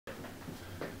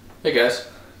Hey guys,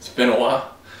 it's been a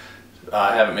while.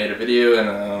 I haven't made a video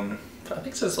in I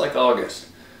think since like August.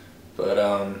 But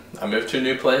I moved to a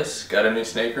new place, got a new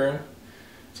snake room.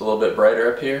 It's a little bit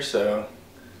brighter up here, so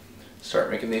start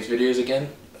making these videos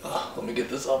again. Oh, let me get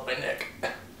this off my neck.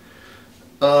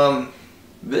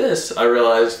 This I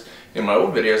realized in my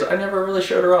old videos I never really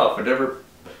showed her off. I never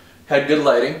had good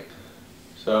lighting,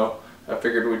 so I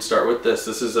figured we'd start with this.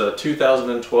 This is a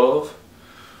 2012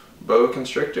 boa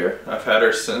constrictor. I've had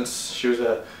her since she was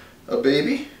a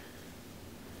baby,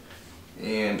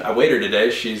 and I weighed her today.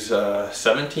 She's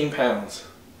 17 pounds,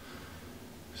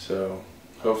 so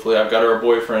hopefully I've got her a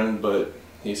boyfriend, but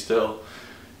he's still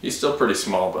pretty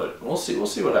small, but we'll see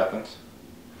what happens.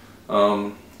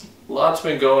 Lots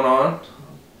been going on,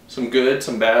 some good,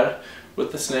 some bad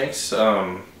with the snakes.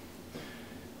 The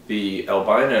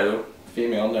albino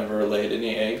female never laid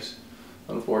any eggs,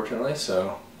 unfortunately,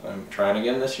 so I'm trying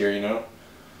again this year, you know.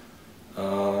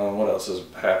 What else has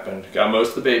happened? Got most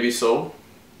of the babies sold.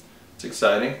 It's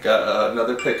exciting. Got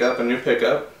another pickup, a new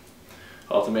pickup.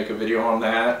 I'll have to make a video on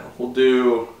that. We'll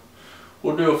do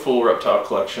a full reptile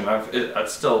collection. I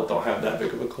still don't have that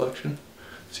big of a collection.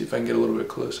 See if I can get a little bit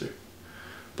closer.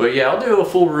 But yeah, I'll do a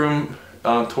full room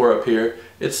tour up here.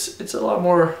 It's a lot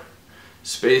more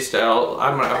spaced out.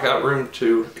 I got room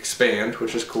to expand,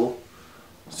 which is cool.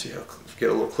 Let's see how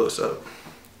get a little close up.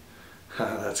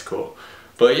 That's cool.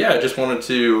 But yeah, I just wanted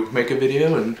to make a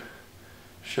video and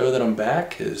show that I'm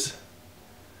back, because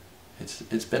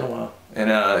it's been a while. And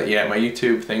yeah, my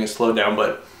YouTube thing is slowed down,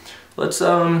 but let's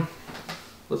try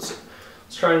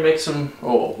and make some,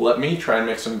 let me try and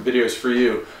make some videos for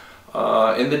you.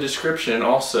 In the description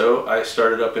also, I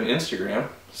started up an Instagram,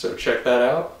 so check that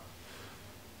out.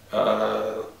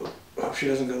 Hope she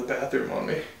doesn't go to the bathroom on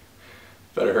me.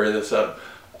 Better hurry this up.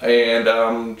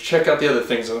 And check out the other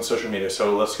things on social media.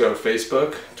 So let's go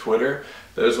Facebook, Twitter.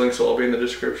 Those links will all be in the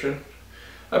description.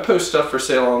 I post stuff for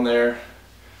sale on there.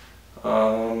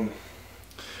 And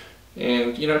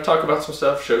you know, talk about some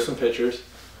stuff, show some pictures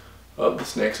of the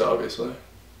snakes, obviously.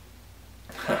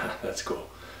 That's cool.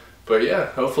 But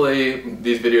yeah, hopefully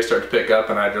these videos start to pick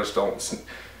up and I just don't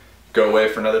go away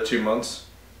for another 2 months.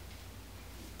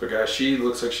 But guys, she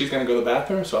looks like she's gonna go to the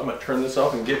bathroom, so I'm gonna turn this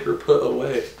off and get her put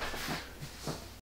away.